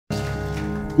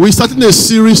We're starting a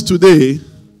series today.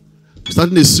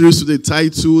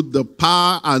 Titled The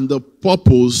Power and the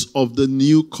Purpose of the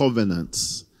New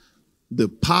Covenant. The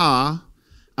power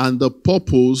and the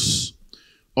purpose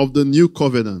of the new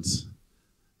covenant.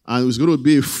 And it's going to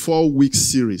be a 4-week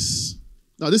series.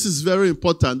 Now, this is very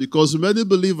important because many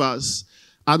believers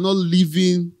are not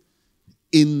living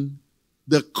in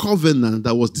the covenant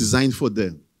that was designed for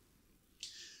them.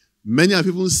 Many have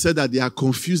even said that they are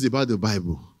confused about the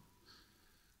Bible.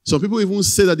 Some people even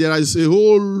say that there is a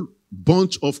whole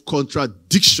bunch of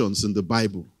contradictions in the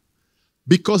Bible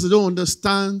because they don't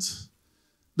understand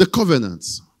the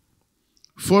covenants.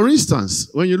 For instance,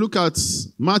 when you look at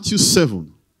Matthew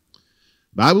 7,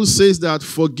 the Bible says that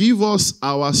forgive us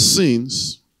our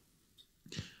sins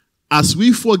as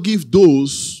we forgive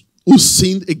those who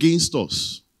sinned against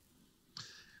us.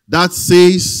 That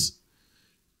says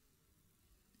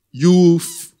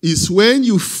it's when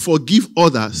you forgive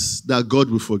others that God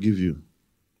will forgive you. It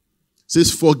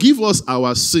says, forgive us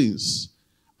our sins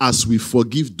as we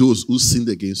forgive those who sinned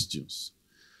against you.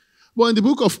 But in the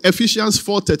book of Ephesians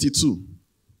 4:32,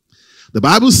 the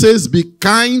Bible says, be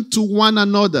kind to one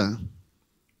another,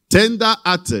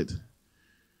 tender-hearted,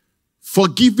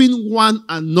 forgiving one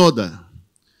another,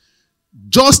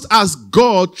 just as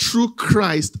God through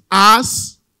Christ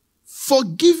has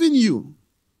forgiven you.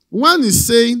 One is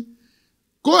saying,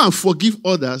 go and forgive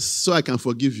others so I can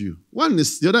forgive you.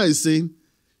 The other is saying,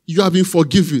 you have been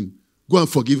forgiven. Go and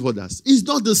forgive others. It's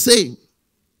not the same.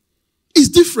 It's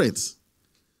different.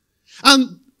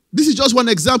 And this is just one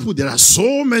example. There are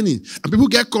so many. And people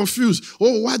get confused.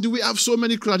 Oh, why do we have so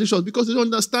many traditions? Because they don't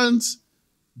understand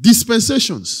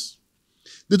dispensations.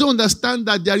 They don't understand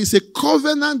that there is a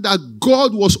covenant that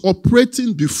God was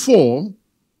operating before,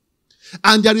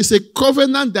 and there is a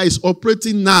covenant that is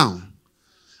operating now.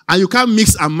 And you can't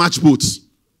mix and match both.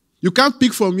 You can't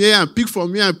pick from here and pick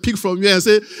from here and pick from here and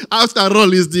say, after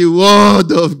all, it's the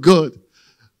word of God.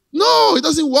 No, it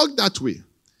doesn't work that way.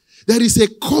 There is a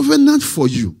covenant for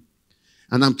you.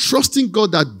 And I'm trusting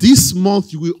God that this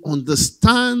month you will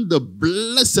understand the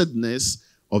blessedness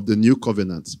of the new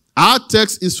covenant. Our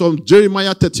text is from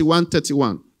Jeremiah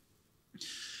 31:31.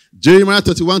 Jeremiah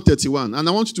 31:31. And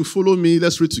I want you to follow me.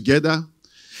 Let's read together.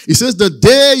 It says, the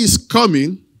day is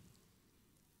coming,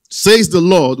 says the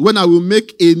Lord, when I will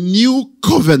make a new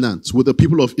covenant with the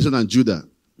people of Israel and Judah.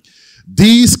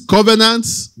 These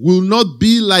covenants will not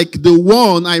be like the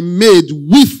one I made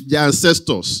with their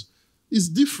ancestors. It's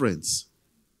different.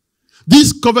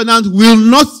 This covenant will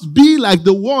not be like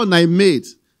the one I made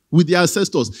with their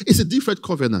ancestors. It's a different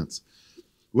covenant.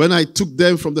 When I took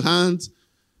them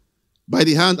by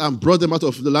the hand and brought them out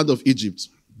of the land of Egypt,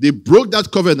 they broke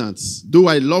that covenant, though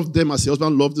I loved them as a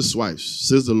husband loved his wife,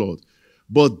 says the Lord.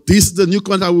 But this is the new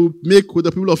covenant I will make with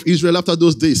the people of Israel after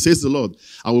those days, says the Lord.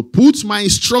 I will put my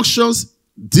instructions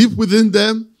deep within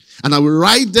them, and I will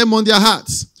write them on their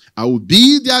hearts. I will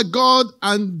be their God,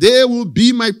 and they will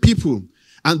be my people.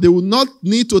 And they will not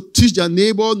need to teach their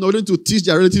neighbor, nor need to teach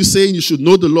their relatives, saying, you should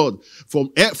know the Lord. For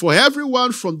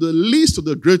everyone from the least to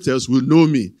the greatest will know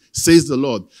me, says the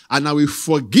Lord. And I will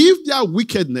forgive their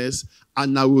wickedness,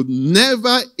 and I will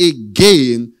never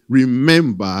again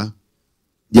remember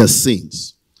their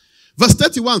sins. Verse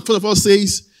 31, first of all,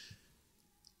 says,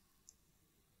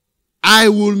 I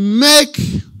will make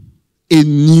a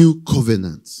new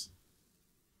covenant.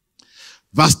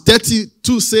 Verse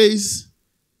 32 says,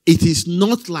 it is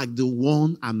not like the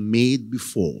one I made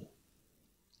before.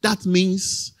 That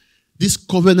means this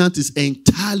covenant is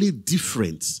entirely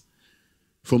different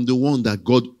from the one that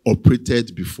God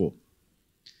operated before.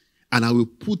 And I will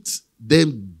put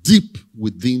them deep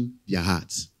within their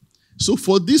hearts. So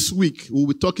for this week, we'll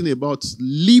be talking about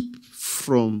leap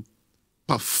from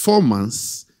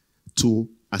performance to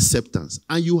acceptance.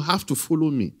 And you have to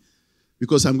follow me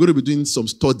because I'm going to be doing some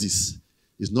studies.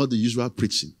 It's not the usual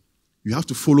preaching. You have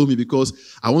to follow me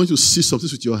because I want you to see something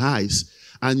with your eyes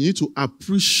and you need to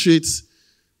appreciate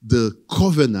the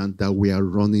covenant that we are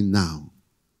running now.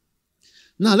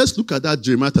 Now, let's look at that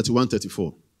Jeremiah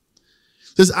 31:34.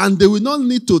 It says, and they will not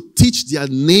need to teach their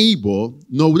neighbor,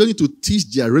 nor will they need to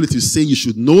teach their relatives, saying you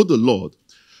should know the Lord.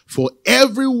 For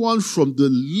everyone from the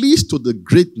least to the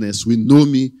greatness will know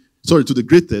me. To the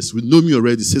greatest will know me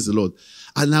already, says the Lord.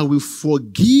 And I will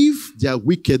forgive their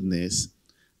wickedness,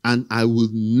 and I will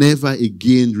never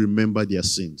again remember their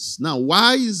sins. Now,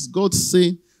 why is God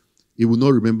saying he will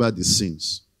not remember the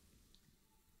sins?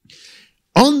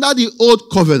 Under the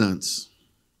old covenant,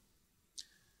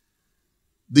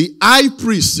 the high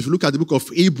priest, if you look at the book of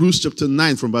Hebrews chapter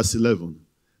 9 from verse 11,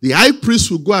 the high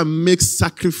priest will go and make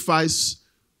sacrifice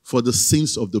for the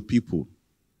sins of the people.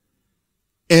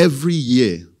 every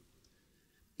year,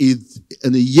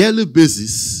 on a yearly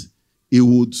basis, he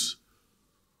would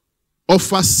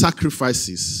offer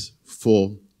sacrifices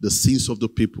for the sins of the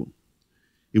people.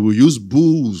 He will use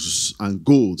bulls and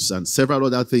goats and several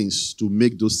other things to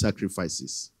make those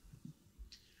sacrifices.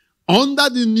 Under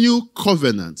the new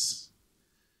covenant,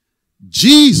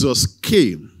 Jesus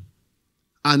came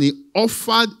and he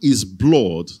offered his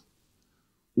blood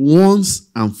once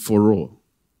and for all.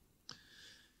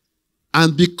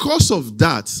 And because of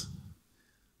that,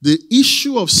 the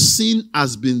issue of sin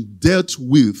has been dealt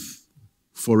with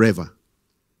forever.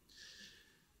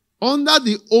 Under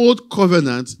the old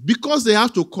covenant, because they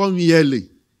have to come yearly,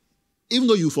 even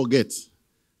though you forget,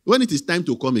 when it is time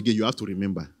to come again, you have to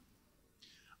remember.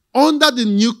 Under the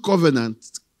new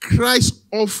covenant, Christ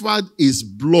offered his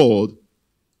blood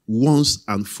once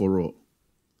and for all.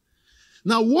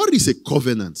 Now, what is a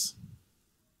covenant?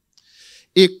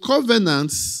 A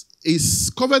covenant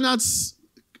is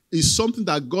something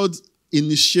that God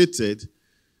initiated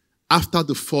after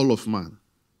the fall of man.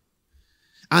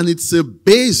 And it's a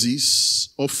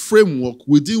basis or framework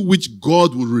within which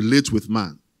God will relate with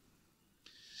man.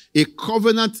 A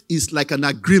covenant is like an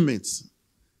agreement.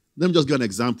 Let me just give an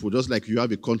example. Just like you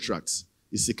have a contract.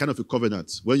 It's a kind of a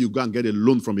covenant. When you go and get a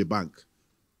loan from a bank,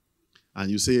 and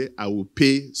you say, I will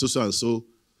pay so-and-so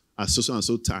at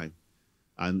so-and-so time.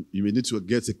 And you may need to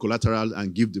get a collateral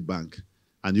and give the bank.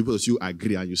 And you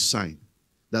agree and you sign.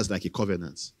 That's like a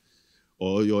covenant.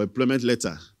 Or your employment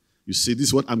letter. You say, this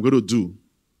is what I'm going to do.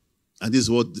 And this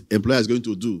is what the employer is going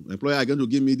to do. The employer is going to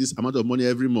give me this amount of money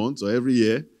every month or every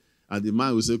year. And the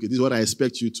man will say, okay, this is what I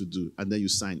expect you to do. And then you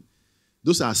sign.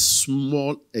 Those are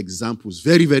small examples,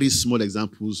 very, very small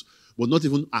examples, but not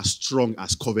even as strong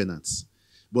as covenants.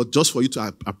 But just for you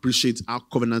to appreciate how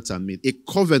covenants are made. A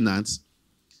covenant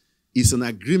is an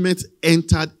agreement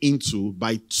entered into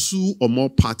by two or more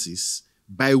parties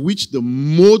by which the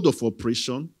mode of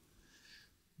operation,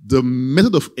 the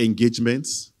method of engagement,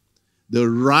 the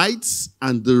rights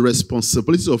and the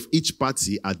responsibilities of each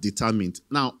party are determined.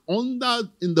 Now, in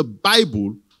the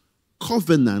Bible,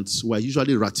 covenants were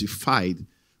usually ratified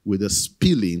with the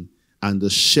spilling and the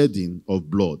shedding of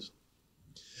blood.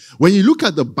 When you look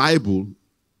at the Bible,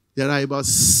 there are about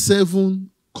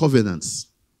 7 covenants.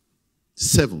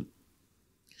 7.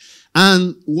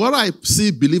 And what I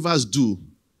see believers do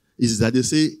is that they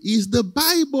say, it's the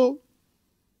Bible.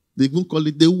 They even call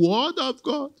it the Word of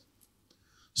God.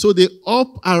 So they up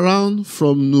around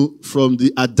from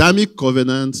the Adamic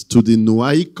covenant to the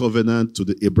Noahic covenant to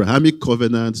the Abrahamic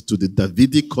covenant to the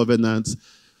Davidic covenant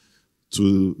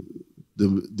to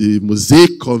the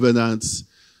Mosaic covenant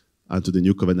and to the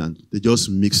New covenant. They just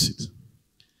mix it.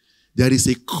 There is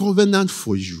a covenant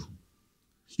for you.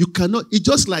 You cannot, it's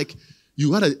just like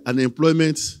you had an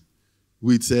employment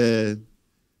with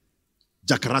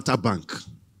Jakarta Bank.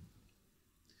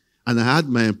 And I had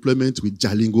my employment with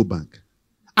Jalingo Bank.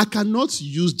 I cannot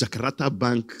use Jakarta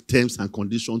Bank terms and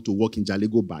conditions to work in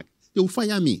Jalingo Bank. They will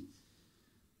fire me.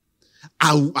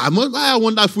 How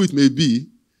wonderful it may be,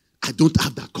 I don't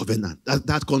have that covenant,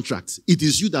 that contract. It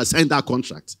is you that signed that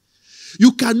contract.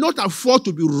 You cannot afford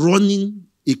to be running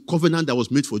a covenant that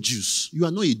was made for Jews. You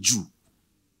are not a Jew.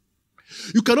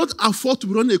 You cannot afford to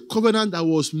be running a covenant that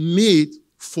was made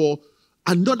for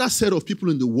another set of people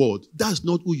in the world. That's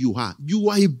not who you are. You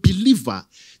are a believer.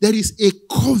 There is a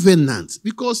covenant.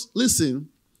 Because, listen,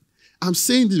 I'm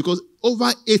saying this because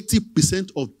over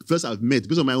 80% of persons I've met,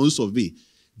 based on my own survey,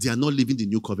 they are not living the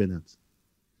new covenant.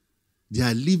 They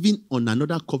are living on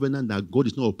another covenant that God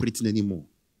is not operating anymore.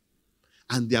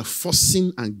 And they are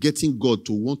forcing and getting God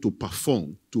to want to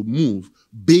perform, to move,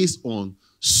 based on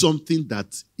something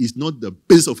that is not the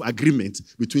basis of agreement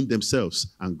between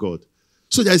themselves and God.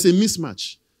 So there is a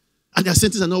mismatch. And their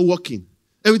sentences are not working.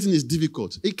 Everything is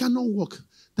difficult. It cannot work.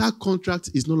 That contract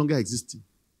is no longer existing.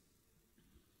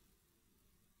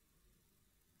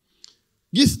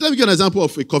 Yes, let me give an example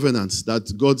of a covenant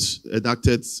that God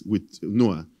enacted with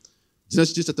Noah.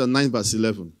 Genesis chapter 9, verse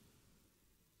 11.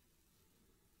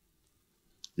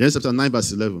 Genesis chapter 9,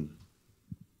 verse 11.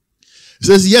 It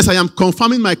says, yes, I am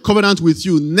confirming my covenant with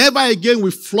you. Never again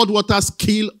will floodwaters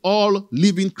kill all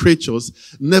living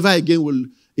creatures. Never again will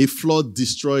a flood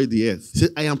destroy the earth. He said,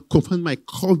 I am confirming my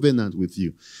covenant with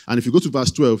you. And if you go to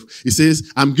verse 12, it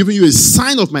says, I'm giving you a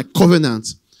sign of my covenant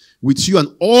with you and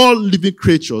all living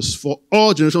creatures for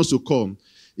all generations to come.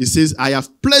 It says, I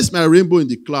have placed my rainbow in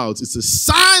the clouds. It's a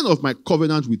sign of my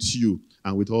covenant with you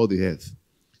and with all the earth.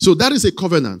 So that is a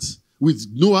covenant with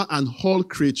Noah and all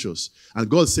creatures. And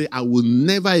God said, I will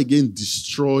never again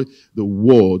destroy the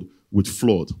world with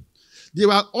flood. There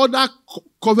were other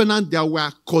covenants that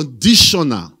were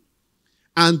conditional.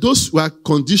 And those were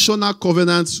conditional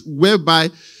covenants whereby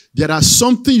there are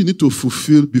something you need to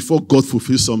fulfill before God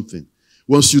fulfills something.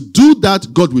 Once you do that,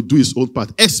 God will do his own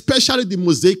part, especially the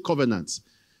Mosaic covenants.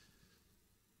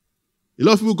 A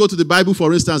lot of people go to the Bible,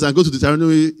 for instance, and go to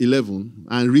Deuteronomy 11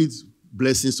 and read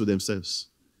blessings to themselves.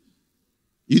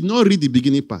 You do not read the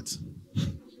beginning part.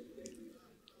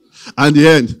 And the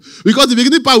end. Because the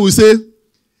beginning part will say,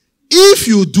 if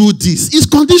you do this, it's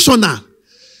conditional.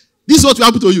 This is what will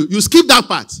happen to you. You skip that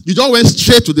part. You just went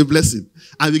straight to the blessing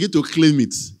and begin to claim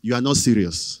it. You are not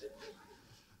serious.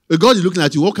 But God is looking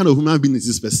at you. What kind of human being is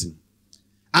this person?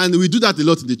 And we do that a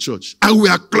lot in the church. And we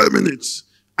are claiming it.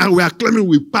 And we are claiming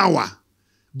with power.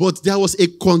 But there was a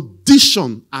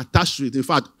condition attached to it. In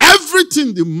fact,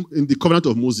 everything in the covenant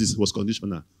of Moses was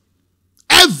conditional.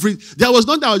 There was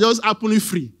nothing that was just happening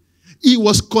free. It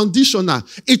was conditional.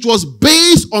 It was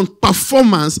based on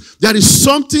performance. There is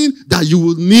something that you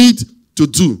will need to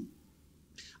do.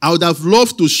 I would have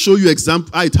loved to show you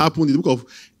example how it happened in the book of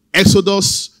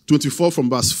Exodus 24 from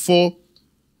verse 4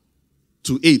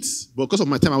 to 8. But because of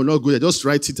my time, I will not go there. Just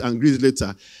write it and read it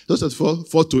later. Just 4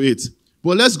 to 8.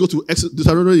 But let's go to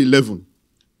Deuteronomy 11,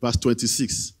 verse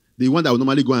 26. The one that I would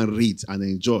normally go and read and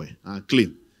enjoy and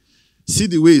claim. See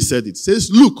the way he said it. It says,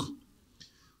 look,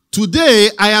 today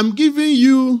I am giving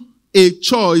you a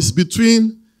choice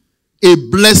between a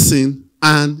blessing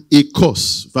and a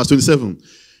curse. Verse 27.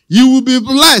 You will be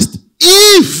blessed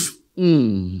if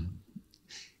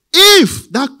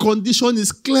that condition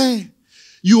is clear.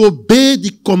 You obey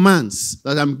the commands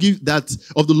that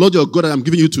of the Lord your God that I'm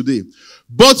giving you today.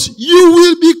 But you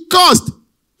will be cursed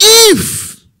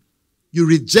if you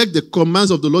reject the commands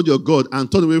of the Lord your God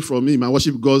and turn away from him and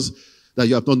worship gods that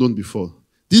you have not known before.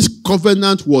 This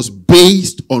covenant was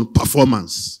based on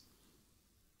performance.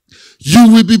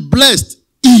 You will be blessed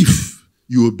if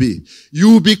you obey.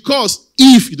 You will be cursed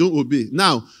if you don't obey.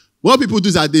 Now, what people do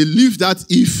is that they leave that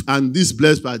if and this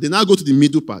blessed part. They now go to the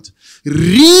middle part.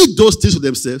 Read those things to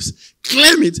themselves.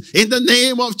 Claim it in the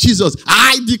name of Jesus.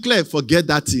 I declare. Forget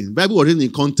that thing. Bible already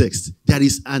in context. There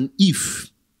is an if.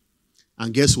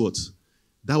 And guess what?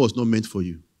 That was not meant for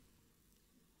you.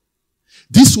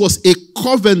 This was a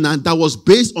covenant that was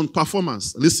based on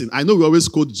performance. Listen, I know we always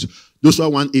quote Joshua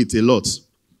 1:8 a lot.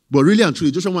 But really and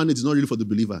truly, Joshua 1:8 is not really for the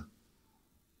believer.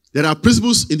 There are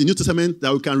principles in the New Testament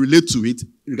that we can relate to it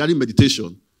regarding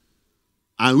meditation,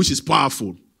 and which is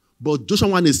powerful. But Joshua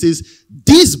 1:8 says,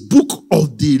 this book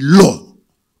of the law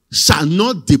shall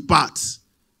not depart.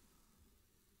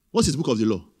 What's his book of the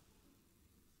law?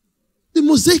 The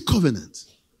Mosaic covenant.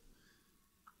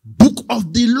 Book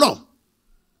of the law.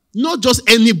 Not just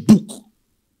any book.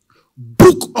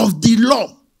 Book of the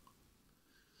law.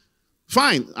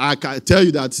 Fine, I can tell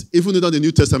you that even though the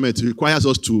New Testament requires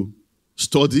us to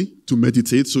study, to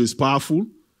meditate, so it's powerful.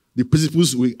 The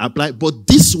principles we apply. But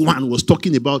this one was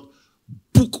talking about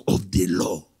book of the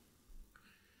law.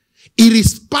 It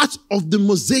is part of the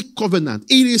Mosaic covenant.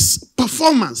 It is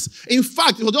performance. In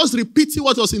fact, it was just repeating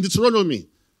what was in Deuteronomy.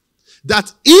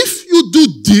 That if you do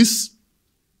this,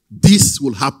 this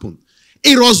will happen.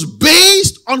 It was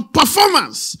based on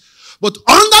performance. But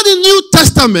under the New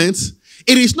Testament,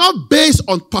 it is not based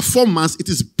on performance. It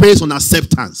is based on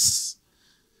acceptance.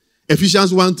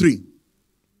 Ephesians 1:3.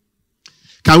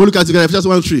 Can we look at it together? Ephesians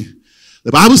 1:3.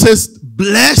 The Bible says,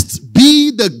 blessed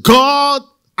be the God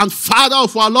and Father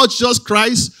of our Lord Jesus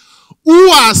Christ,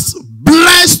 who has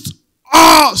blessed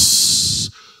us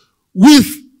with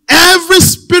every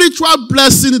spiritual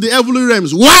blessing in the heavenly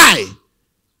realms. Why?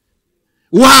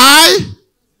 Why?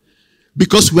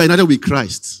 Because we are united with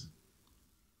Christ.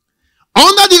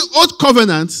 Under the old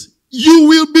covenant, you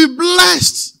will be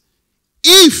blessed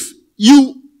if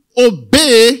you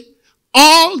obey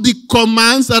all the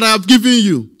commands that I have given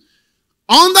you.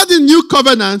 Under the new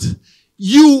covenant,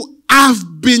 you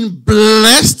have been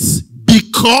blessed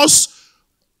because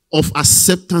of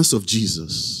acceptance of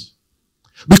Jesus.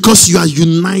 Because you are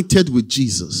united with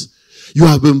Jesus. You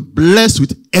have been blessed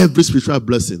with every spiritual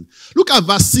blessing. Look at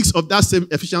verse 6 of that same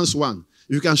Ephesians 1.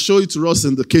 If you can show it to us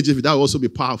in the KJV, that will also be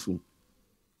powerful.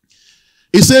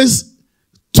 It says,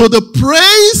 to the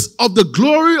praise of the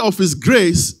glory of his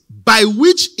grace, by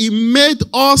which he made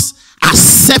us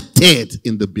accepted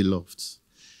in the beloved.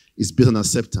 It's based on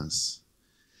acceptance.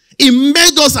 He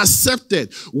made us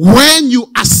accepted. When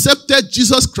you accepted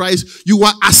Jesus Christ, you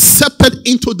were accepted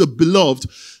into the beloved.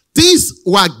 These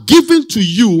were given to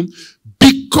you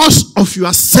because of your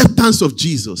acceptance of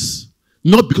Jesus,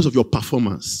 not because of your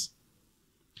performance.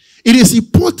 It is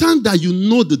important that you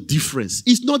know the difference.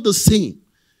 It's not the same.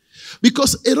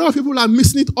 Because a lot of people are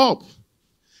mixing it up.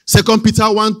 2 Peter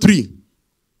 1:3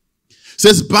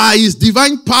 says, by his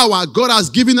divine power, God has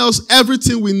given us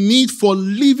everything we need for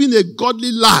living a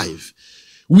godly life.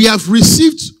 We have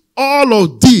received all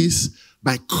of this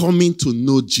by coming to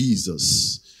know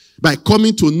Jesus, by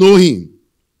coming to know him.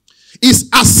 Is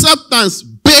acceptance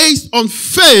based on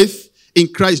faith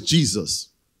in Christ Jesus.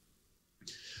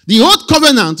 The old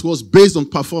covenant was based on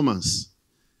performance.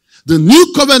 The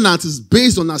new covenant is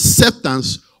based on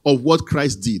acceptance of what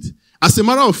Christ did. As a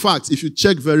matter of fact, if you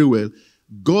check very well,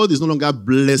 God is no longer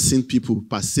blessing people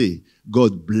per se.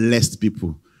 God blessed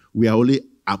people. We are only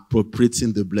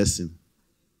appropriating the blessing.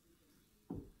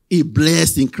 He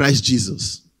blessed in Christ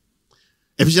Jesus.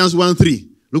 Ephesians 1:3.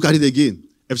 Look at it again.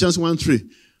 Ephesians 1:3.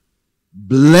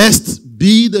 Blessed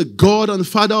be the God and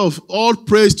Father of all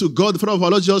praise to God, the Father of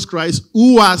our Lord Jesus Christ,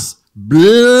 who has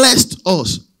blessed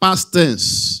us. Past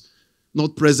tense,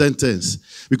 not present tense.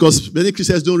 Because many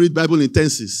Christians don't read Bible in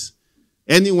tenses.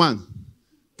 Anyone,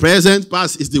 present,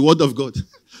 past is the word of God.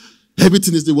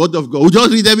 Everything is the word of God. We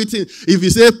just read everything. If you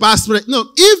say past,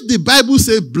 no. If the Bible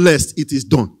says blessed, it is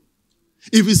done.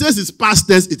 If it says it's past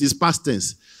tense, it is past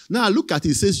tense. Now look at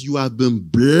it. It says you have been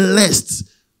blessed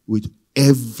with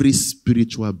every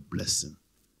spiritual blessing.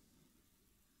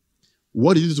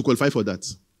 What did you do to qualify for that?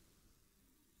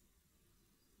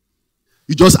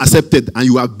 You just accepted and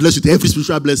you are blessed with every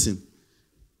spiritual blessing.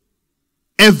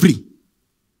 Every.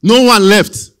 No one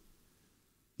left.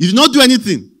 You did not do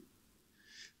anything.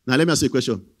 Now let me ask you a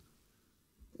question.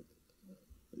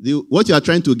 What you are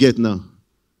trying to get now,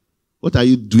 what are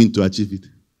you doing to achieve it?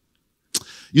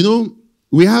 You know,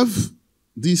 we have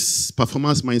this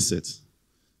performance mindset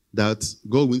that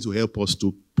God wants to help us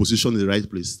to position in the right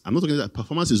place. I'm not talking that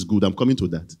performance is good. I'm coming to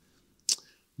that.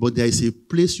 But there is a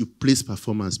place you place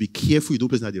performance. Be careful you don't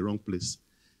place it at the wrong place.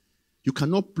 You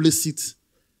cannot place it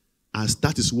as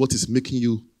that is what is making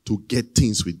you to get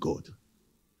things with God.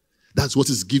 That's what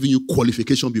is giving you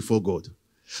qualification before God.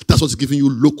 That's what's giving you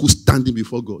local standing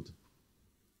before God.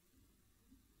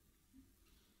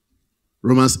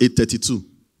 Romans 8:32.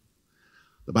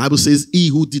 The Bible says, he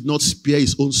who did not spare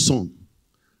his own son,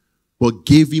 but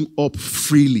gave him up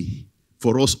freely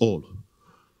for us all,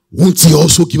 won't he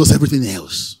also give us everything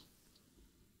else?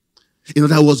 In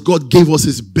other words, God gave us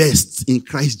his best in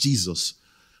Christ Jesus.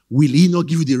 Will he not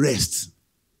give you the rest?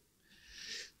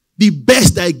 The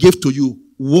best I gave to you,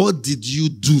 what did you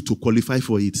do to qualify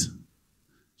for it?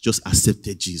 Just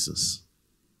accepted Jesus.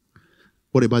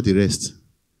 What about the rest?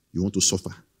 You want to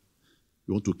suffer.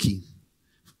 You want to kill.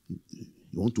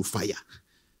 You want to fire.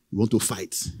 You want to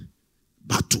fight.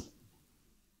 Battle.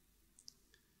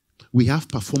 We have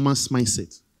performance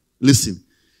mindset. Listen,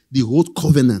 the whole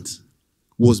covenant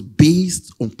was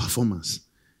based on performance.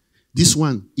 This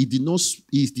one, he did not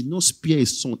spare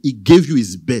his son. He gave you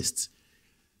his best.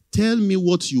 Tell me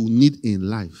what you need in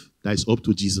life that is up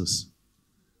to Jesus.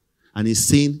 And he's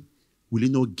saying, will he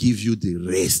not give you the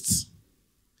rest?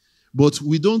 But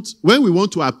we don't, when we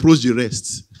want to approach the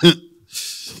rest,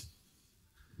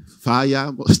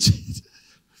 fire,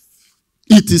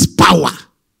 it is power.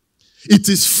 It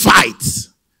is fight.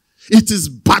 It is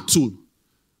battle.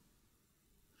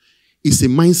 It's a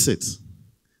mindset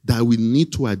that we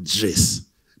need to address,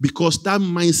 because that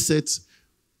mindset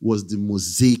was the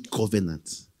Mosaic covenant.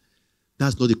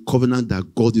 That's not the covenant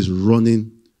that God is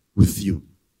running with you.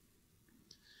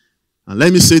 And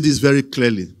let me say this very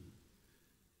clearly.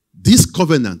 This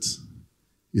covenant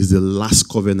is the last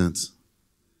covenant.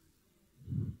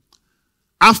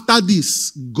 After this,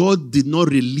 God did not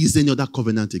release any other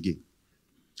covenant again.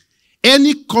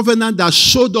 Any covenant that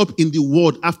showed up in the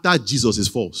world after Jesus is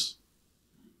false.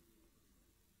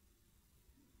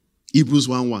 Hebrews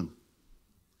 1:1.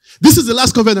 This is the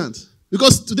last covenant.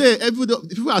 Because today,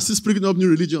 people are still springing up new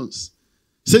religions,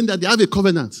 saying that they have a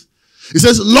covenant. It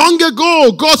says, long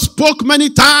ago, God spoke many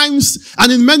times and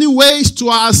in many ways to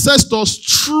our ancestors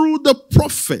through the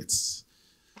prophets.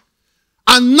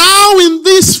 And now in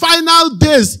these final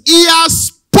days, he has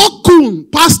spoken,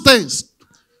 past tense,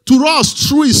 to us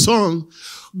through his son.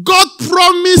 God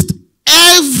promised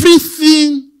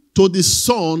everything to the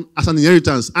son as an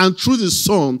inheritance, and through the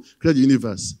son created the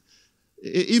universe.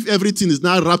 If everything is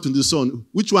now wrapped in the son,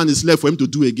 which one is left for him to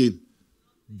do again?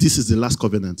 This is the last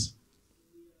covenant.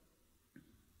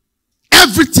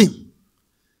 Everything.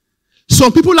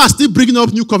 Some people are still bringing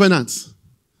up new covenants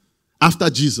after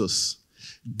Jesus.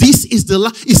 This is the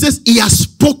last. It says he has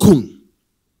spoken.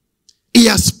 He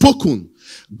has spoken.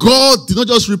 God did not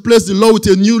just replace the law with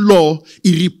a new law.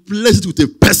 He replaced it with a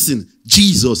person,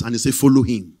 Jesus, and he said, follow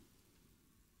him.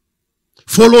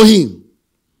 Follow him.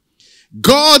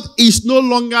 God is no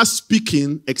longer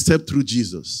speaking except through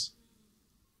Jesus.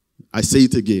 I say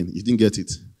it again. You didn't get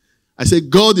it. I say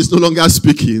God is no longer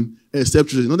speaking except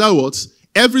truth. In other words,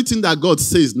 everything that God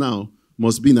says now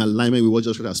must be in alignment with what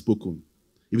Jesus Christ has spoken.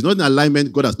 If it's not in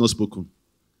alignment, God has not spoken.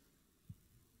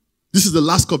 This is the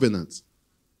last covenant.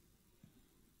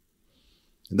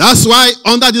 And that's why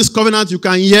under this covenant you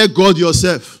can hear God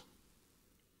yourself.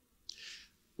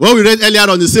 What we read earlier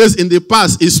on, it says in the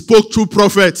past, he spoke through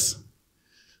prophets.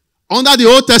 Under the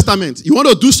Old Testament, you want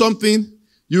to do something,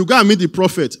 you go and meet the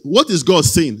prophet. What is God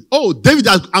saying? Oh, David,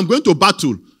 I'm going to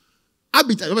battle.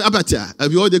 Abiathar, have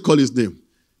you already called his name?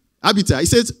 Abiathar, he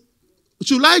says,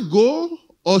 should I go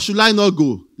or should I not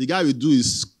go? The guy will do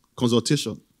his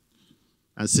consultation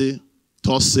and say,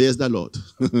 thus says the Lord.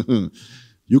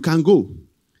 You can go.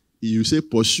 You say,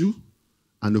 pursue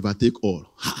and overtake all.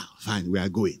 Fine, we are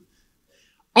going.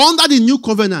 Under the new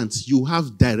covenant, you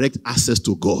have direct access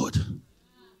to God.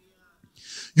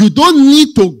 You don't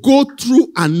need to go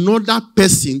through another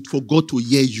person for God to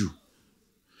hear you.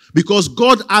 Because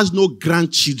God has no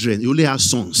grandchildren. He only has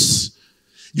sons.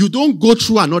 You don't go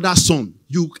through another son.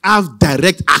 You have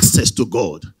direct access to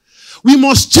God. We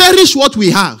must cherish what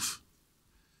we have.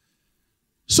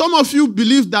 Some of you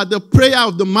believe that the prayer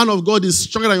of the man of God is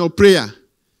stronger than your prayer.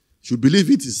 You believe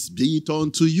it is, be it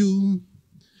unto you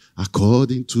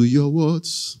according to your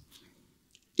words.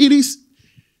 It is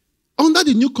under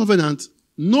the new covenant.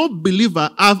 No believer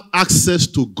have access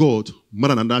to God more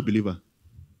than another believer.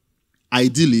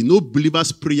 Ideally, no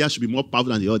believer's prayer should be more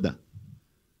powerful than the other.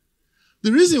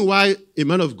 The reason why a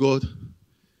man of God's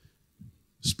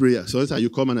prayer, so that's how you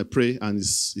come and I pray and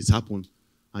it's happened,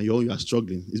 and you are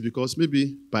struggling, is because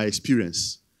maybe by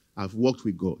experience, I've worked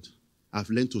with God. I've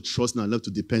learned to trust and I love to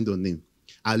depend on Him.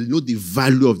 I know the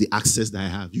value of the access that I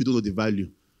have. You don't know the value.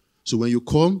 So when you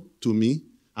come to me,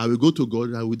 I will go to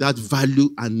God with that value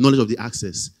and knowledge of the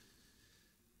access.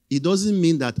 It doesn't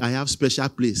mean that I have special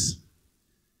place.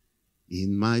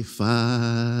 In my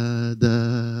Father's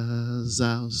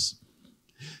house,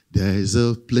 there is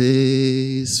a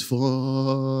place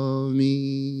for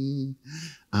me.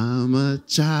 I'm a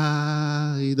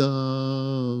child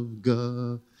of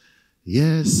God.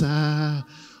 Yes, sir.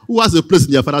 Who has a place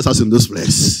in your father's house in this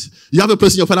place? You have a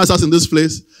place in your father's house in this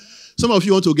place? Some of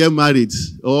you want to get married,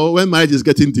 or when marriage is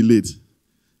getting delayed,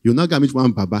 you're not going to meet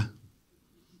one Baba.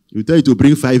 He'll tell you to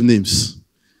bring 5 names.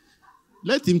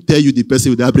 Let him tell you the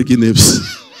person without breaking names.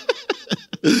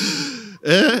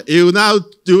 He will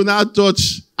now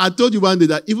touch. I told you one day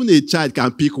that even a child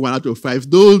can pick 1 out of 5.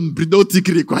 Don't think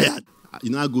required. You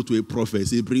now go to a prophet,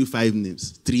 say bring 5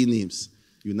 names, 3 names.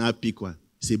 You now pick one.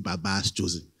 Say Baba has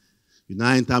chosen. You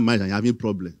now enter marriage and you're having a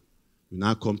problem. You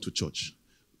now come to church.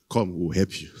 Come, we'll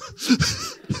help you.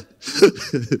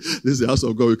 This is the house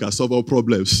of God. We can solve all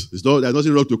problems. There's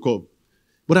nothing wrong to come.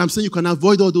 But I'm saying you can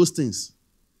avoid all those things.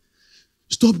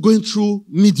 Stop going through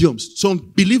mediums.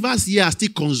 Some believers here are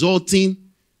still consulting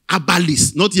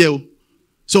Abalis. Not here.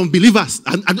 Some believers.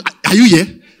 Are you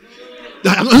here?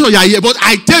 I'm not sure you are here. But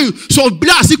I tell you, some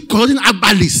believers are still consulting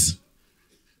Abalis.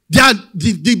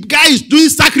 The guy is doing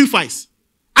sacrifice.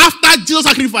 After Jesus'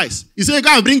 sacrifice, he said, go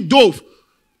and bring dove.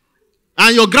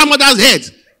 And your grandmother's head.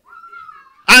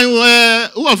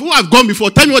 And who have gone before?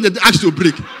 Tell me what they asked you to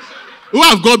bring. Who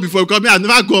have gone before? Because I've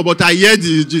never gone, but I heard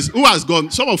this. Who has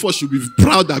gone? Some of us should be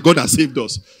proud that God has saved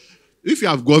us. If you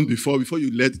have gone before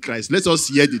you led Christ, let us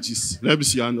hear the gist. Let me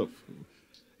see your hand up.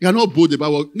 You are not bold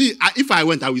about what. Me, if I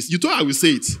went, you thought I would say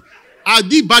it. I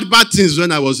did bad things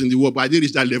when I was in the world, but I didn't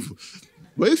reach that level.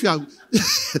 But if you have...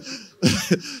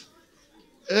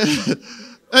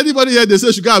 anybody here, they say,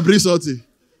 you got to bring something.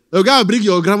 You got to bring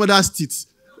your grandmother's teeth.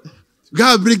 You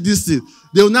got to bring this thing.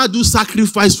 They will not do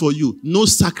sacrifice for you. No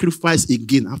sacrifice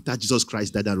again after Jesus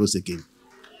Christ died and rose again.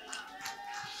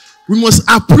 We must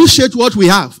appreciate what we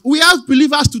have. We have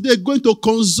believers today going to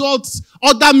consult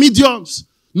other mediums,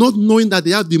 not knowing that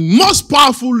they have the most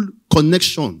powerful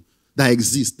connection that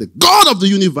exists. The God of the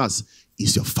universe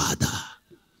is your Father.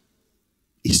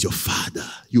 Is your Father.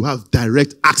 You have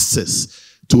direct access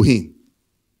to Him.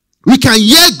 We can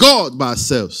hear God by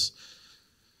ourselves.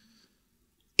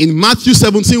 In Matthew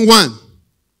 17:1,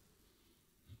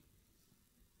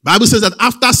 Bible says that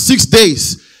after 6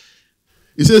 days,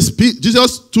 it says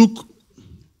Jesus took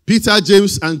Peter,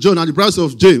 James, and John, and the brothers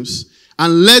of James,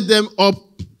 and led them up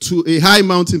to a high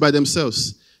mountain by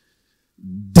themselves.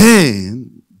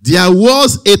 Then there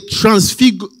was a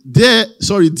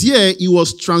there he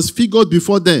was transfigured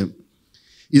before them.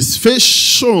 His face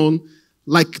shone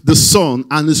like the sun,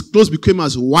 and his clothes became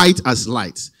as white as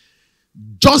light.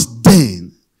 Just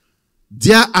then,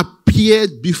 there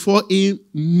appeared before him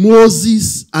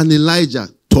Moses and Elijah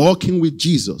talking with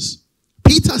Jesus.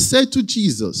 Peter said to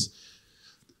Jesus,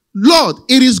 Lord,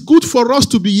 it is good for us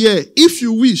to be here. If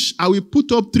you wish, I will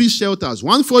put up 3 shelters,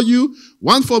 one for you,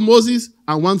 one for Moses,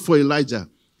 and one for Elijah.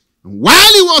 And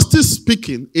while he was still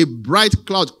speaking, a bright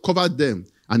cloud covered them,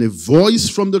 and a voice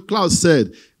from the cloud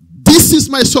said, this is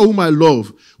my son whom I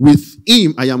love. With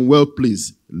him I am well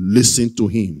pleased. Listen to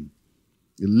him.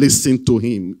 Listen to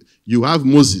him. You have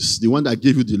Moses, the one that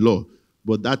gave you the law,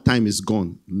 but that time is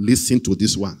gone. Listen to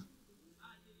this one.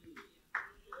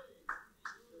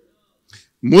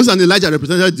 Moses and Elijah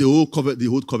represented the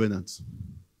whole covenant.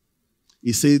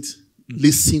 He said,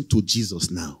 listen to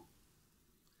Jesus now.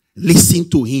 Listen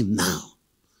to him now.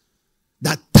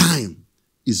 That time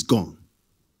is gone.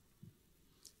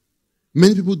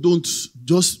 Many people don't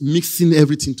just mixing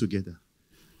everything together.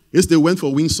 Yes, they went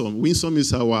for Winsome. Winsome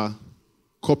is our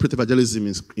corporate evangelism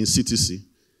in CTC.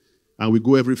 And we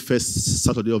go every first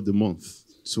Saturday of the month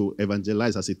to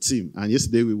evangelize as a team. And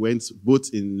yesterday we went both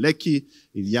in Lekki,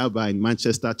 in Yaba, in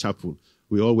Manchester Chapel.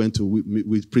 We all went to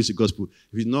we preach the gospel.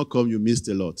 If you did not come, you missed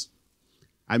a lot.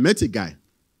 I met a guy.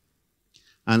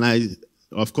 And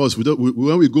of course,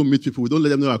 when we go meet people, we don't let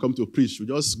them know I come to preach. We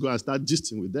just go and start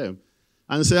gisting with them.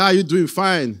 And say, how are you doing?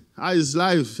 Fine. How is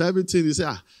life? Everything. They say,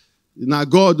 now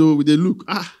God, with a look.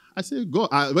 I say,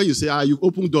 God. When you say, you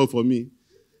open door for me.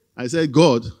 I said,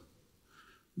 God,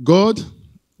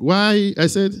 why? I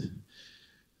said,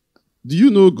 do you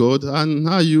know God? And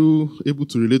how are you able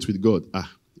to relate with God?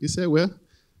 He said, well,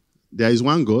 there is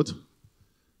one God,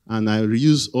 and I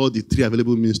reuse all the 3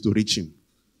 available means to reach him.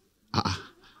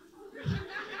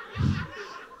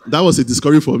 That was a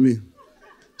discovery for me.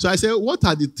 So I said, what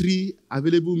are the 3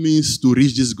 available means to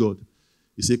reach this God?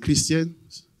 He said, Christianity,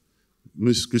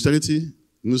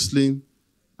 Muslim,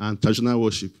 and traditional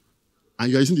worship.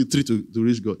 And you are using the 3 to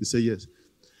reach God. He said, yes.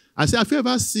 I said, have you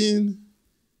ever seen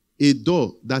a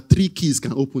door that 3 keys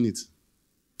can open it?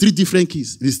 3 different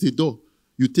keys. This is the door.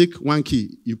 You take one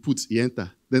key, you put, you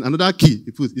enter. Then another key,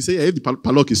 you put. You say, if the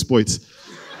padlock is spoiled.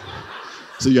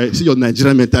 So you see your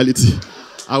Nigerian mentality.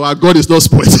 Our God is not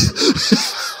spoiled.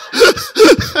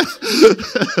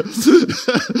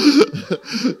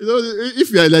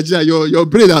 If you are in Nigeria, your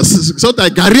brain has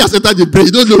sometimes Gary has entered the brain.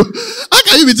 You don't know. How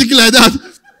can you be thinking like that?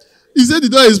 He said the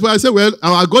door is spoiled. I said, well,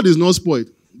 our God is not spoiled.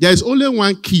 There is only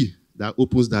one key that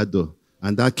opens that door,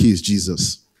 and that key is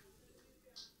Jesus.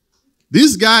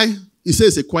 This guy, he says,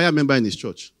 is a choir member in his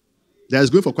church. He is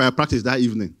going for choir practice that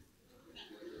evening.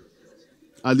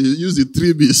 And he used the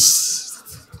 3 B's.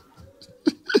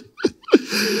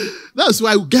 That's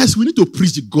why, guys, we need to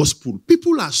preach the gospel.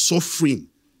 People are suffering.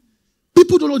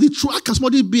 People don't know the truth. How can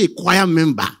somebody be a choir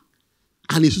member?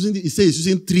 And he says he's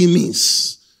using 3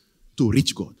 means to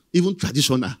reach God, even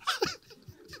traditional.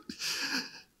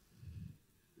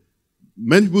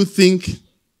 Many people think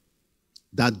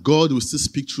that God will still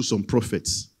speak through some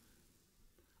prophets.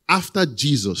 After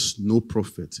Jesus, no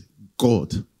prophet.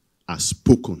 God has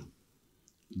spoken.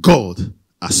 God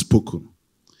has spoken.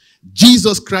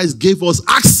 Jesus Christ gave us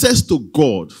access to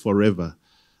God forever.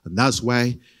 And that's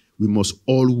why we must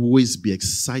always be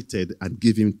excited and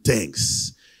give him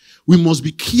thanks. We must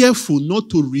be careful not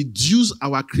to reduce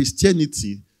our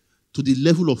Christianity to the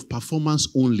level of performance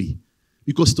only,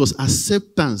 because it was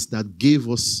acceptance that gave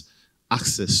us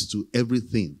access to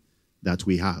everything that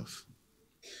we have.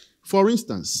 For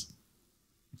instance,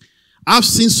 I've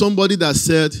seen somebody that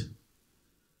said,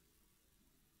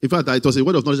 in fact, it was a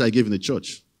word of knowledge I gave in the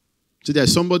church. So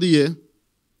there's somebody here,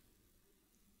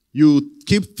 you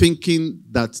keep thinking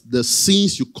that the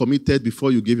sins you committed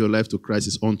before you gave your life to Christ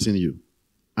is haunting you,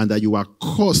 and that you were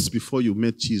cursed before you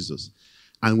met Jesus.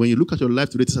 And when you look at your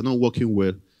life today, things are not working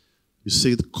well, you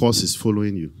say the curse is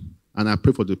following you. And I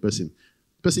pray for the person.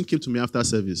 The person came to me after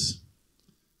service.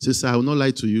 Says, sir, I will not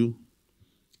lie to you.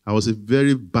 I was a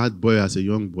very bad boy as a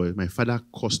young boy. My father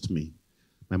cursed me.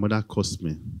 My mother cursed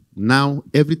me. Now,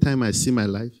 every time I see my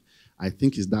life, I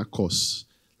think it's that curse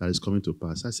that is coming to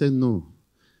pass. I said, no.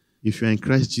 If you're in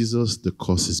Christ Jesus, the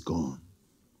curse is gone.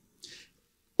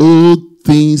 All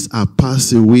things are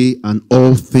passed away and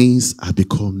all things are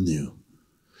become new.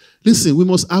 Listen, we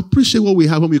must appreciate what we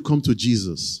have when we come to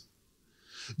Jesus.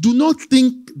 Do not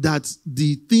think that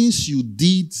the things you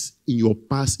did in your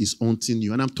past is haunting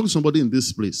you. And I'm talking to somebody in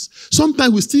this place.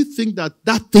 Sometimes we still think that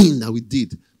that thing that we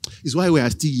did is why we are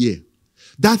still here.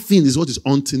 That thing is what is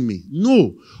haunting me.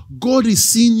 No. God is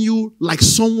seeing you like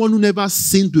someone who never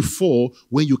sinned before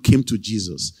when you came to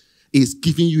Jesus. He's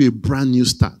giving you a brand new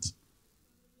start.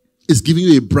 He's giving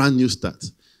you a brand new start.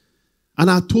 And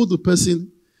I told the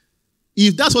person,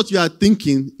 if that's what you are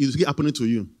thinking, it will happening to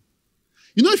you.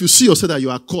 You know, if you see yourself that you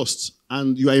are cursed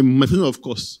and you are a manifestation of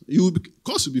curse,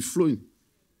 curse will be flowing.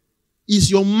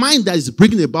 It's your mind that is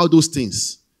bringing about those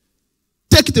things.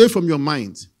 Take it away from your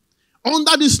mind.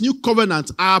 Under this new covenant,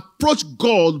 I approach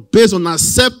God based on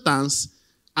acceptance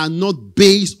and not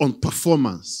based on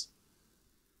performance.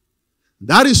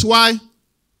 That is why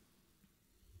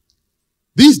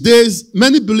these days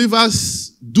many believers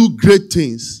do great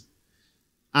things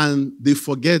and they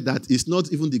forget that it's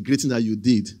not even the great thing that you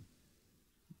did,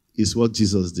 it's what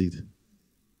Jesus did.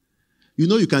 You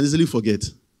know, you can easily forget.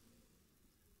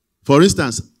 For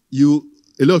instance,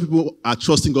 a lot of people are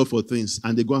trusting God for things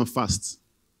and they go and fast.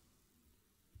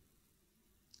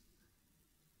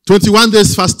 21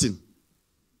 days fasting.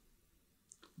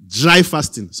 Dry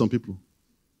fasting, some people.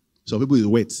 Some people is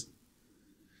wet.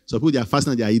 Some people, they are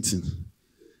fasting and they are eating.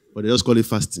 But they just call it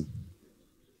fasting.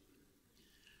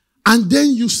 And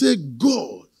then you say,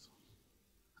 God,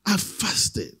 I've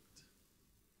fasted.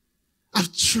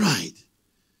 I've tried.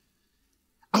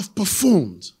 I've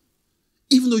performed.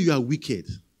 Even though you are wicked,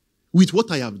 with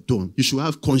what I have done, you should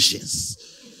have conscience.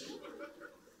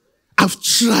 I've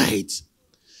tried.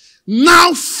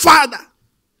 Now, Father,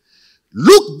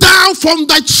 look down from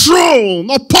thy throne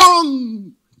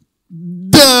upon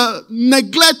the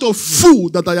neglect of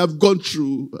food that I have gone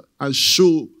through and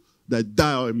show that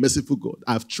thou art a merciful God.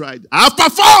 I've tried. I've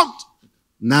performed.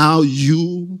 Now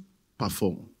you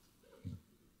perform.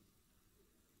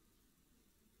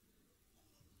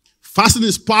 Fasting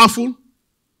is powerful.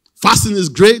 Fasting is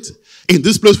great. In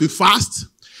this place we fast.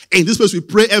 In this place we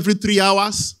pray every 3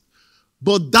 hours.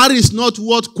 But that is not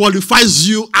what qualifies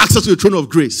you access to the throne of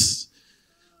grace.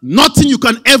 Nothing you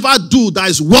can ever do that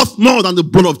is worth more than the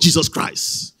blood of Jesus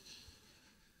Christ.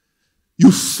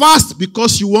 You fast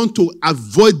because you want to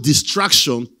avoid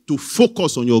distraction, to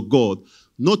focus on your God,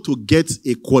 not to get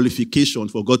a qualification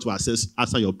for God to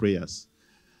answer your prayers.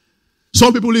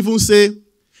 Some people even say,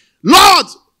 Lord,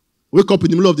 wake up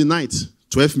in the middle of the night,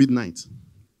 12 midnight.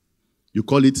 You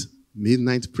call it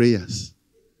midnight prayers.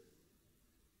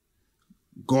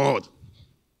 God,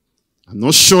 I'm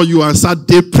not sure you answer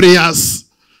day prayers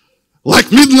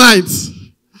like midnight.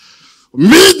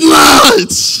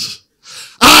 Midnight!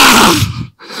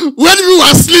 When we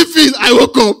were sleeping, I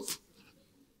woke up.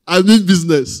 I did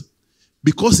business.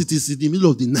 Because it is in the middle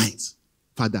of the night.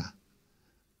 Father,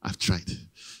 I've tried.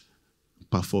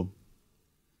 Perform.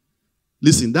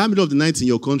 Listen, that middle of the night in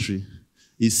your country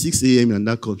is 6 a.m. in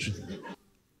that country.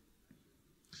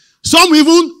 Some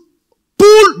even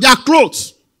pull their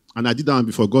clothes. And I did that one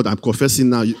before. God, I'm confessing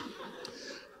now.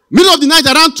 Middle of the night,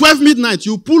 around 12 midnight,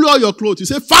 you pull all your clothes. You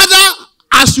say, Father,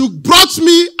 as you brought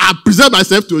me, I present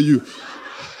myself to you.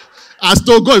 As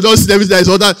though God doesn't see everything that is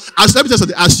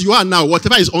under. As you are now,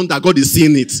 whatever is under, God is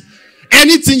seeing it.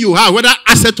 Anything you have, whether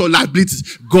asset or liability,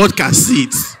 God can see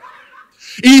it.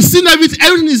 He's seen everything.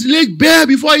 Everything is laid bare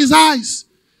before his eyes.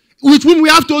 With whom we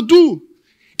have to do.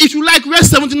 If you like wear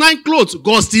 79 clothes,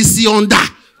 God still see under.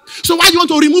 So why do you want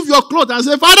to remove your clothes and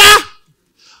say, Father,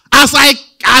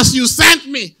 as you sent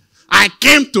me, I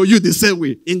came to you the same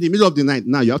way. In the middle of the night,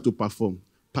 now you have to perform.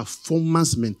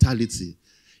 Performance mentality.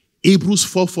 Hebrews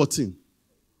 4:14.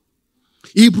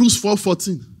 Hebrews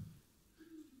 4:14.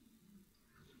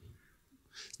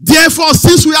 Therefore,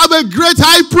 since we have a great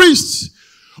high priest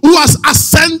who has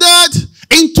ascended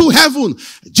into heaven,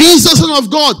 Jesus, Son of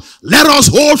God, let us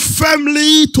hold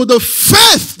firmly to the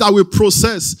faith that we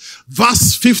possess.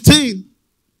 Verse 15.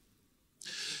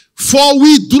 For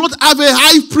we do not have a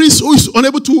high priest who is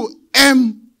unable to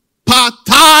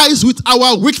empathize with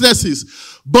our weaknesses,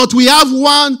 but we have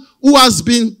one who has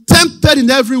been tempted in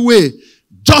every way,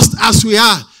 just as we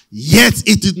are, yet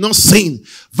he did not sin.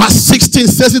 Verse 16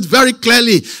 says it very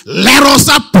clearly. Let us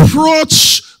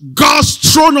approach God's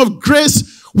throne of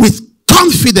grace with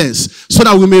confidence so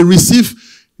that we may receive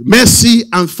mercy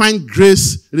and find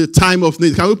grace in the time of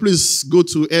need. Can we please go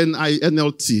to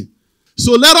NLT?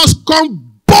 So let us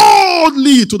come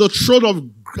boldly to the throne of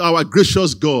our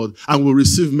gracious God and we'll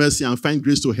receive mercy and find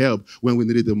grace to help when we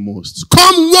need it the most.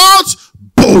 Come what?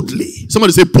 Boldly.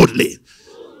 Somebody say boldly.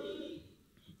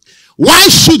 Why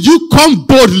should you come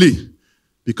boldly?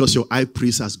 Because your high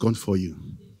priest has gone for you.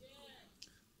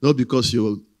 Not because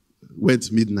you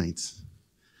went midnight.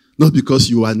 Not because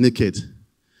you are naked.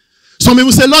 Some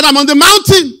people say, Lord, I'm on the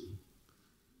mountain.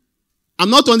 I'm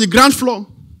not on the ground floor.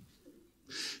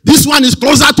 This one is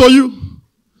closer to you.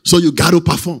 So you got to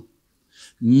perform.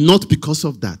 Not because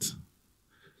of that.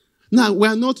 Now, we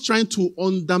are not trying to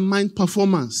undermine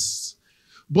performance.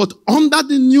 But under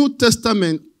the New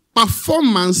Testament,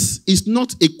 performance is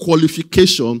not a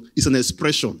qualification, it's an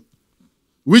expression.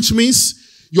 Which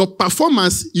means your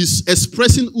performance is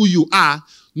expressing who you are,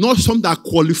 not something that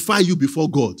qualifies you before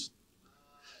God.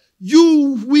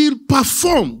 You will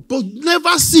perform, but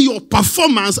never see your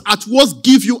performance at what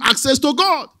give you access to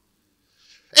God.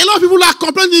 A lot of people are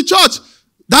complaining in church.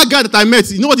 That guy that I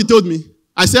met, you know what he told me?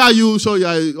 I said,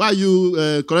 why are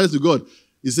you connected to God?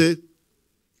 He said,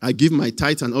 I give my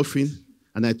tithe and offering,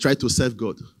 and I try to serve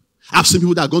God. I've seen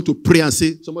people that are going to pray and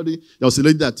say, there was a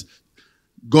lady that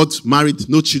got married,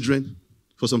 no children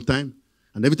for some time,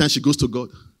 and every time she goes to God,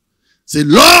 say,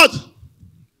 Lord,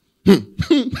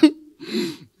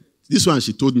 this one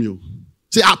she told me,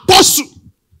 say, Apostle,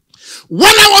 when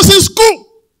I was in school,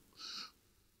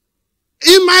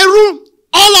 in my room,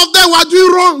 all of them were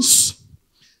doing wrongs.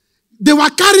 They were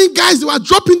carrying guys, they were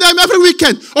dropping them every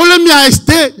weekend. Only me, I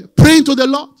stayed praying to the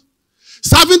Lord,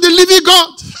 serving the living God.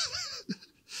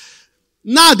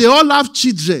 Now they all have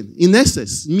children in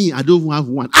excess. Me, I don't have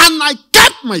one. And I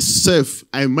kept myself.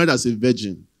 I married as a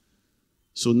virgin.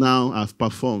 So now I've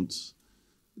performed.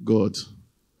 God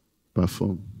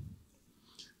performed.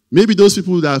 Maybe those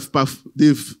people that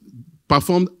they've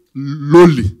performed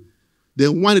lowly.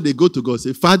 Then one day they go to God and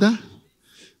say, Father,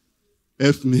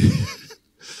 help me.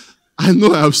 I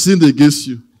know I have sinned against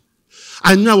you.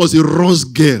 I know I was a Ross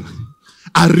girl,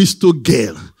 Aristo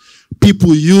girl.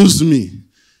 People used me.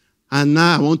 And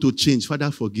now I want to change. Father,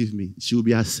 forgive me. She will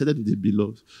be accepted in the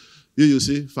beloved. You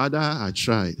say, Father, I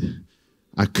tried.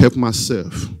 I kept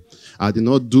myself. I did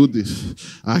not do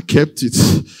this. I kept it.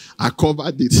 I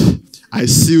covered it. I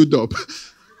sealed up.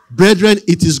 Brethren,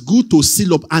 it is good to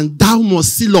seal up, and thou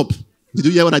must seal up. Did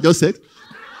you hear what I just said?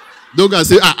 Don't go and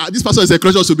say, this person is a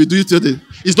Christian, so be doing it today.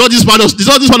 It's not this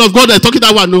one of God that's talking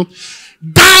that one, no.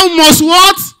 Thou must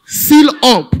what? Seal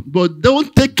up. But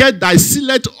don't take it thy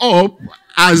sealed up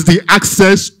as the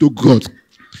access to God.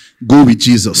 Go with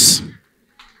Jesus.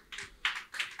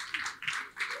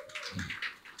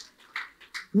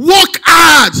 Work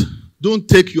hard. Don't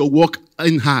take your work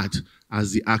in hard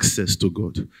as the access to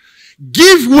God.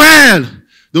 Give well.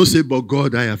 Don't say, but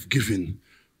God, I have given.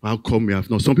 How come we have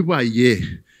not? Some people are here.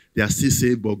 They are still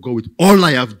saying, but God, with all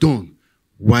I have done,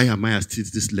 why am I still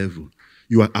at this level?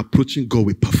 You are approaching God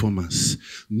with performance.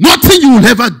 Nothing you will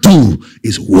ever do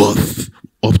is worth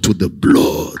up to the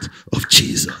blood of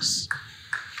Jesus.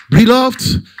 Beloved,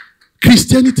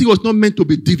 Christianity was not meant to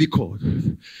be difficult.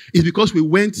 It's because we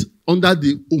went under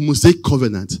the Mosaic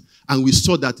covenant and we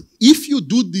saw that if you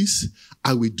do this,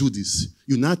 I will do this.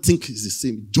 You now think it's the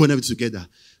same. Join everything together.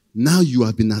 Now you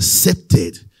have been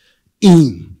accepted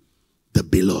in the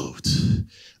beloved.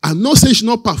 I'm not saying you should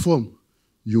not perform.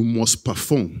 You must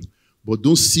perform. But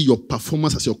don't see your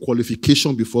performance as your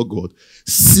qualification before God.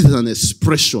 See it as an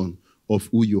expression of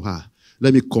who you are.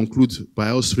 Let me conclude by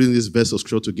us reading this verse of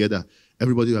scripture together.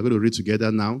 Everybody, we are going to read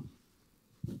together now.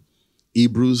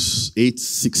 Hebrews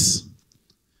 8:6.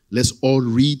 Let's all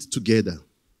read together.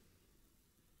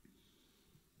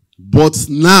 But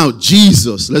now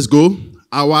Jesus, let's go,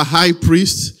 our high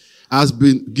priest has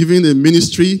been given a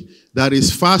ministry that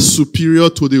is far superior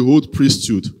to the old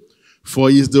priesthood. For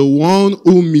he is the one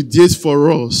who mediates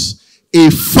for us a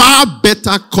far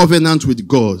better covenant with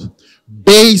God,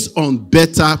 based on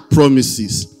better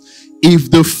promises. If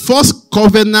the first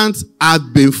covenant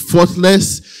had been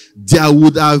faultless, there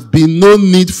would have been no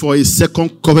need for a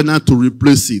second covenant to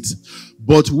replace it.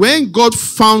 But when God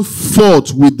found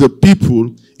fault with the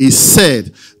people, he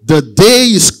said, the day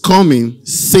is coming,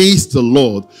 says the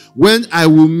Lord, when I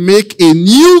will make a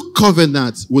new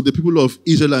covenant with the people of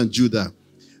Israel and Judah.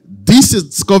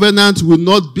 This covenant will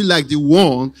not be like the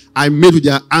one I made with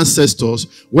their ancestors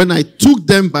when I took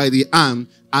them by the arm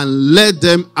and led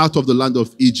them out of the land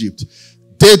of Egypt.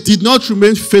 They did not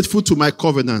remain faithful to my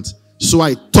covenant, so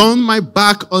I turned my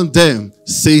back on them,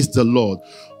 says the Lord.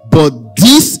 But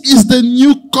this is the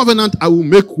new covenant I will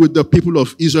make with the people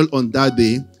of Israel on that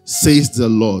day, says the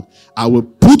Lord. I will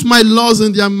put my laws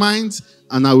in their minds,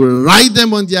 and I will write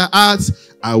them on their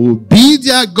hearts. I will be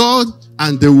their God,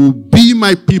 and they will be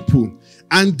my people.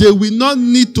 And they will not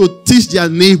need to teach their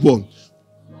neighbor,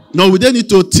 nor will they need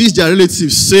to teach their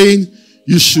relatives, saying,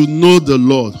 you should know the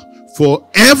Lord. For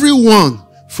everyone,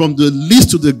 from the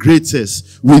least to the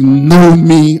greatest, will know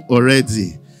me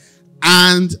already.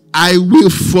 And I will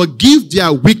forgive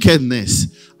their wickedness,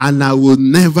 and I will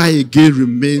never again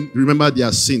remember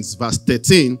their sins. Verse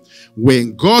 13,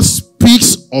 when God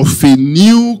speaks of a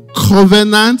new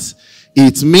covenant,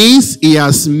 it means he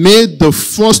has made the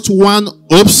first one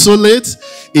obsolete.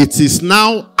 It is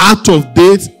now out of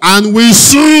date and will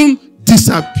soon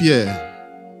disappear.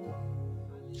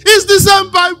 It's the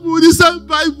same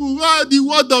Bible, the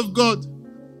word of God.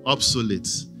 Obsolete.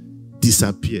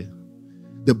 Disappear.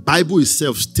 The Bible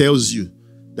itself tells you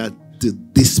that the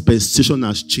dispensation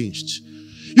has changed.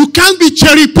 You can't be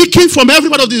cherry picking from every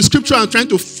part of the scripture and trying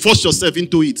to force yourself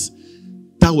into it.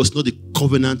 That was not the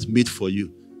covenant made for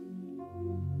you.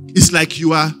 It's like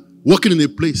you are working in a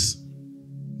place.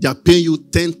 They are paying you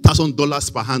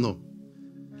 $10,000 per annum.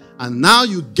 And now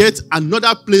you get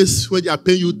another place where they are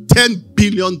paying you $10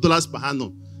 billion per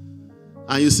annum.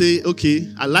 And you say, okay,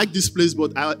 I like this place,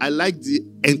 but I like the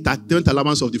entertainment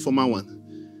allowance of the former one.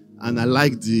 And I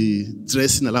like the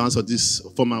dressing allowance of this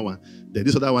former one. Then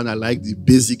this other one, I like the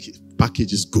basic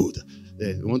package is good.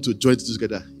 We want to join it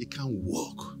together. It can't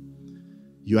work.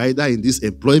 You're either in this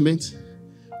employment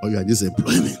or you're in this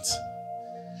employment.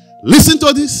 Listen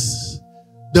to this.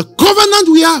 The covenant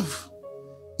we have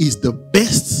is the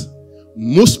best,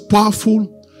 most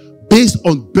powerful, based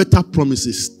on better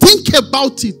promises. Think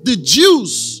about it. The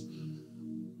Jews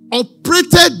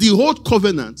operated the whole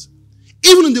covenant.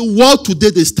 Even in the world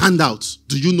today, they stand out.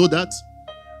 Do you know that?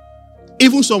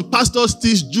 Even some pastors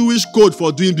teach Jewish code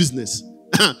for doing business.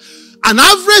 An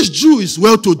average Jew is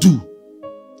well-to-do.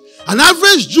 An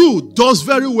average Jew does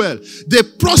very well. They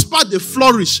prosper, they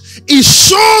flourish. It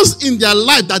shows in their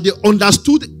life that they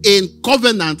understood a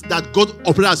covenant that God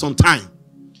operated at some time.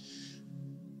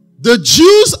 The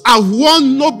Jews have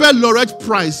won Nobel laureate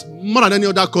prize more than any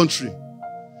other country.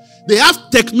 They have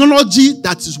technology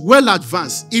that is well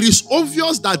advanced. It is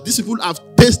obvious that these people have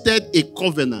tasted a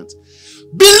covenant.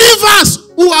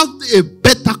 Believers who have a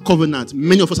better covenant,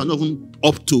 many of us are not even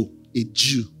up to a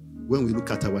Jew when we look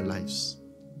at our lives.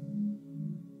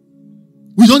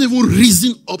 We don't even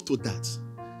reason up to that.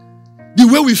 The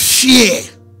way we fear,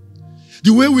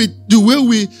 the way we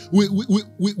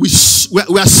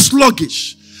are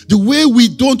sluggish, the way we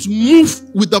don't move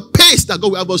with the pace that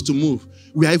God will have us to move,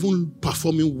 we are even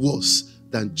performing worse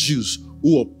than Jews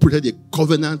who operated a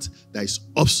covenant that is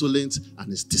obsolete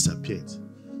and is disappeared.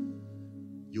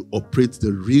 You operate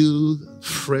the real,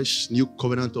 fresh, new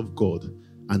covenant of God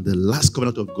and the last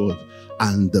covenant of God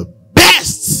and the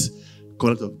best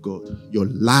covenant of God. Your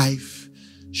life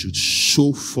should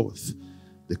show forth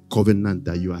the covenant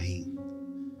that you are in.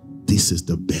 This is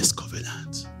the best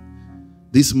covenant.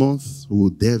 This month, we will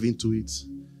delve into it.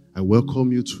 I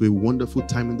welcome you to a wonderful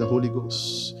time in the Holy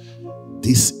Ghost.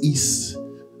 This is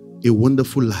a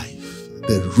wonderful life,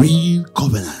 the real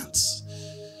covenant.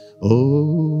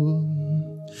 Oh,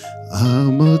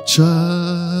 I'm a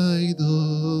child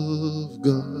of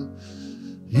God.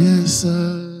 Yes,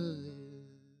 I